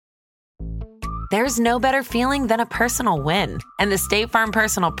There's no better feeling than a personal win, and the State Farm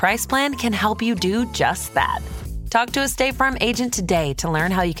Personal Price Plan can help you do just that. Talk to a State Farm agent today to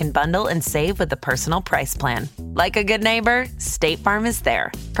learn how you can bundle and save with the Personal Price Plan. Like a good neighbor, State Farm is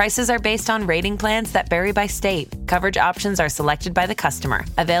there. Prices are based on rating plans that vary by state. Coverage options are selected by the customer.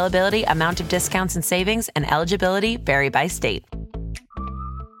 Availability, amount of discounts and savings, and eligibility vary by state.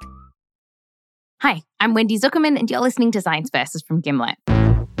 Hi, I'm Wendy Zuckerman, and you're listening to Science Versus from Gimlet.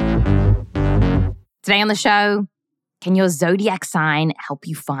 Today on the show, can your zodiac sign help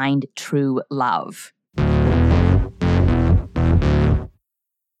you find true love?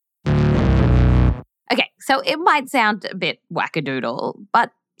 Okay, so it might sound a bit wackadoodle,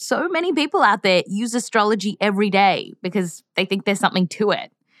 but so many people out there use astrology every day because they think there's something to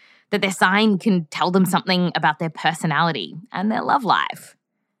it, that their sign can tell them something about their personality and their love life.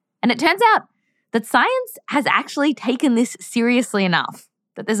 And it turns out that science has actually taken this seriously enough,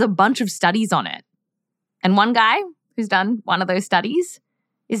 that there's a bunch of studies on it. And one guy who's done one of those studies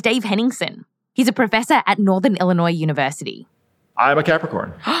is Dave Henningsen. He's a professor at Northern Illinois University. I'm a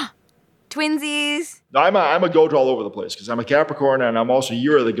Capricorn. Twinsies. I'm a goat all over the place because I'm a Capricorn and I'm also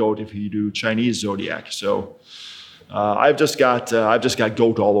year of the goat if you do Chinese zodiac. So I've just got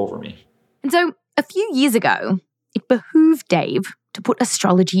goat all over me. And so a few years ago, it behooved Dave to put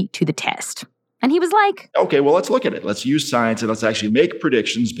astrology to the test. And he was like, okay, well, let's look at it. Let's use science and let's actually make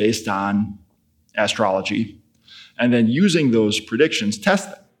predictions based on astrology, and then using those predictions, test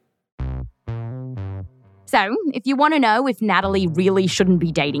them. So, if you want to know if Natalie really shouldn't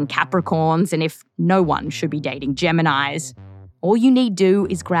be dating Capricorns and if no one should be dating Geminis, all you need do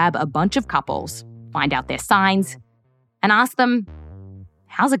is grab a bunch of couples, find out their signs, and ask them,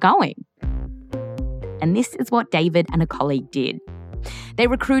 how's it going? And this is what David and a colleague did. They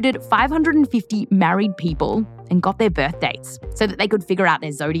recruited 550 married people and got their birth dates so that they could figure out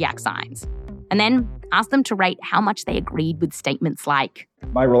their zodiac signs. And then asked them to rate how much they agreed with statements like,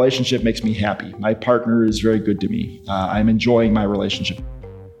 my relationship makes me happy. My partner is very good to me. I'm enjoying my relationship.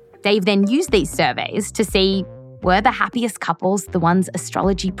 Dave then used these surveys to see, were the happiest couples the ones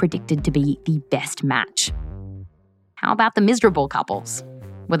astrology predicted to be the best match? How about the miserable couples?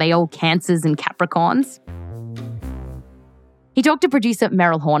 Were they all Cancers and Capricorns? He talked to producer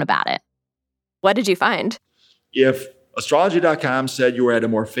Meryl Horn about it. What did you find? If astrology.com said you were at a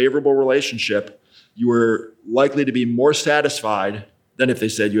more favorable relationship, you were likely to be more satisfied than if they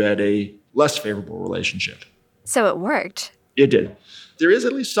said you had a less favorable relationship. So it worked. It did. There is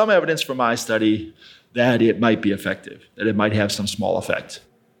at least some evidence from my study that it might be effective, that it might have some small effect.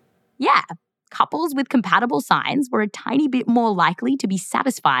 Yeah, couples with compatible signs were a tiny bit more likely to be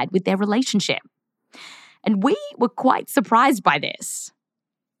satisfied with their relationship. And we were quite surprised by this.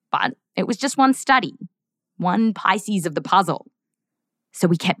 But it was just one study, one Pisces of the puzzle. So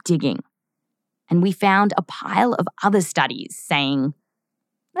we kept digging. And we found a pile of other studies saying,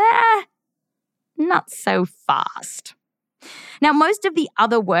 not so fast. Now, most of the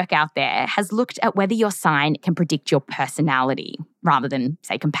other work out there has looked at whether your sign can predict your personality rather than,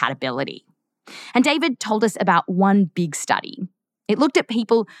 say, compatibility. And David told us about one big study. It looked at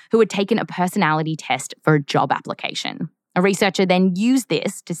people who had taken a personality test for a job application. A researcher then used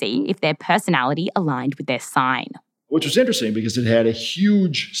this to see if their personality aligned with their sign. Which was interesting because it had a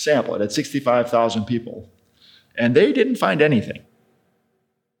huge sample. It had 65,000 people. And they didn't find anything.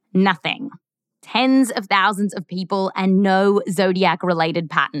 Nothing. Tens of thousands of people and no zodiac-related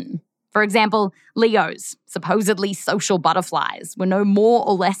pattern. For example, Leos, supposedly social butterflies, were no more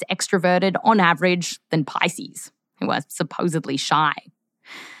or less extroverted on average than Pisces, who are supposedly shy.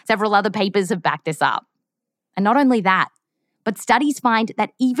 Several other papers have backed this up. And not only that, but studies find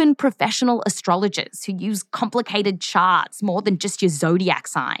that even professional astrologers who use complicated charts more than just your zodiac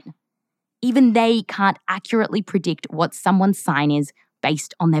sign, even they can't accurately predict what someone's sign is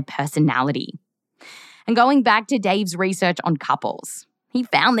based on their personality. And going back to Dave's research on couples, he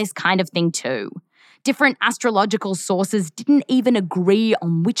found this kind of thing too. Different astrological sources didn't even agree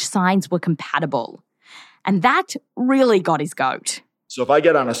on which signs were compatible. And that really got his goat. So if I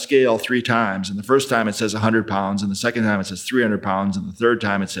get on a scale 3 times, and the first time it says 100 pounds, and the second time it says 300 pounds, and the third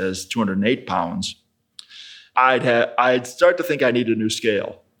time it says 208 pounds, I'd start to think I need a new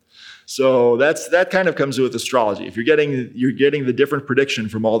scale. So that kind of comes with astrology. If you're getting the different prediction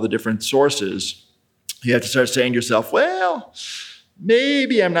from all the different sources, you have to start saying to yourself, well,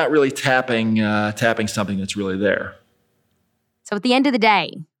 maybe I'm not really tapping something that's really there. So at the end of the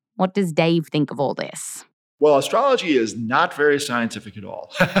day, what does Dave think of all this? Well, astrology is not very scientific at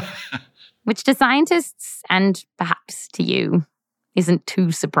all. Which to scientists, and perhaps to you, isn't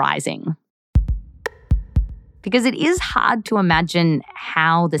too surprising. Because it is hard to imagine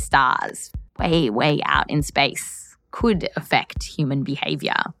how the stars, way out in space could affect human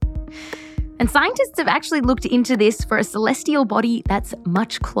behavior. And scientists have actually looked into this for a celestial body that's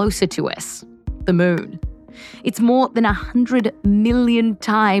much closer to us, the moon. It's more than 100 million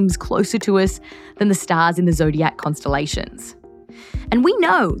times closer to us than the stars in the zodiac constellations. And we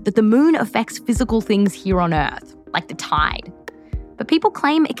know that the moon affects physical things here on Earth, like the tide. But people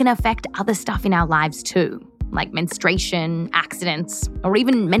claim it can affect other stuff in our lives too, like menstruation, accidents, or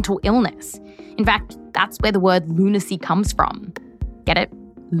even mental illness. In fact, that's where the word lunacy comes from. Get it?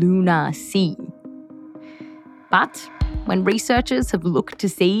 Lunacy. But when researchers have looked to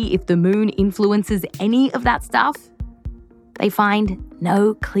see if the moon influences any of that stuff, they find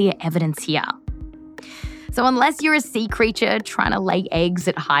no clear evidence here. So unless you're a sea creature trying to lay eggs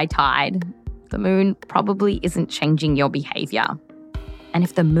at high tide, the moon probably isn't changing your behaviour. And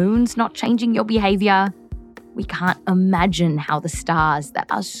if the moon's not changing your behaviour, we can't imagine how the stars that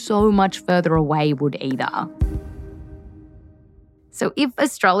are so much further away would either. So if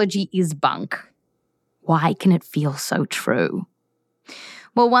astrology is bunk, why can it feel so true?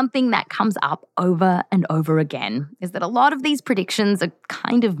 Well, one thing that comes up over and over again is that a lot of these predictions are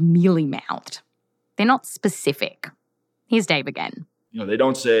kind of mealy-mouthed. They're not specific. Here's Dave again. They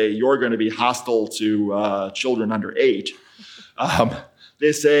don't say you're going to be hostile to children under 8.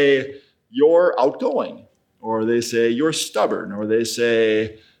 They say you're outgoing, or they say you're stubborn, or they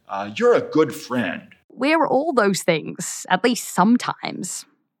say you're a good friend. We're all those things, at least sometimes.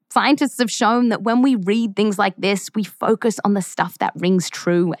 Scientists have shown that when we read things like this, we focus on the stuff that rings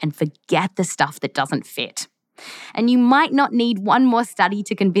true and forget the stuff that doesn't fit. And you might not need one more study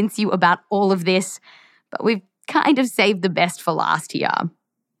to convince you about all of this, but we've kind of saved the best for last here.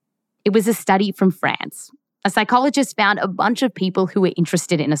 It was a study from France. A psychologist found a bunch of people who were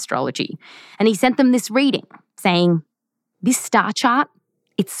interested in astrology, and he sent them this reading saying, "This star chart,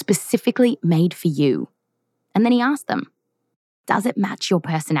 it's specifically made for you." And then he asked them, "Does it match your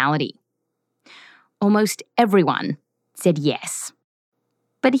personality?" Almost everyone said yes.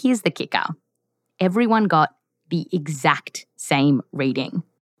 But here's the kicker. Everyone got the exact same reading.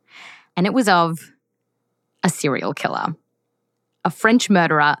 And it was of a serial killer, a French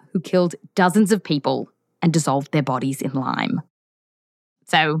murderer who killed dozens of people and dissolved their bodies in lime.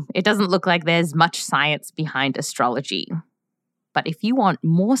 So it doesn't look like there's much science behind astrology. But if you want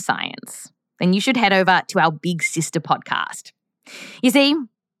more science, then you should head over to our big sister podcast. You see,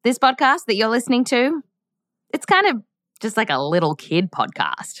 this podcast that you're listening to, it's kind of just like a little kid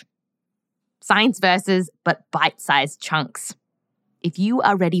podcast. Science verses, but bite-sized chunks. If you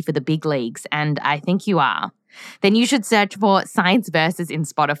are ready for the big leagues, and I think you are, then you should search for Science Versus in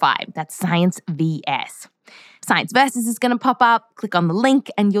Spotify. That's Science VS. Science Versus is going to pop up. Click on the link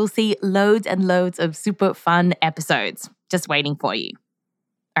and you'll see loads and loads of super fun episodes just waiting for you.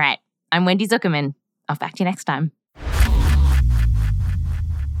 All right, I'm Wendy Zuckerman. I'll back to you next time.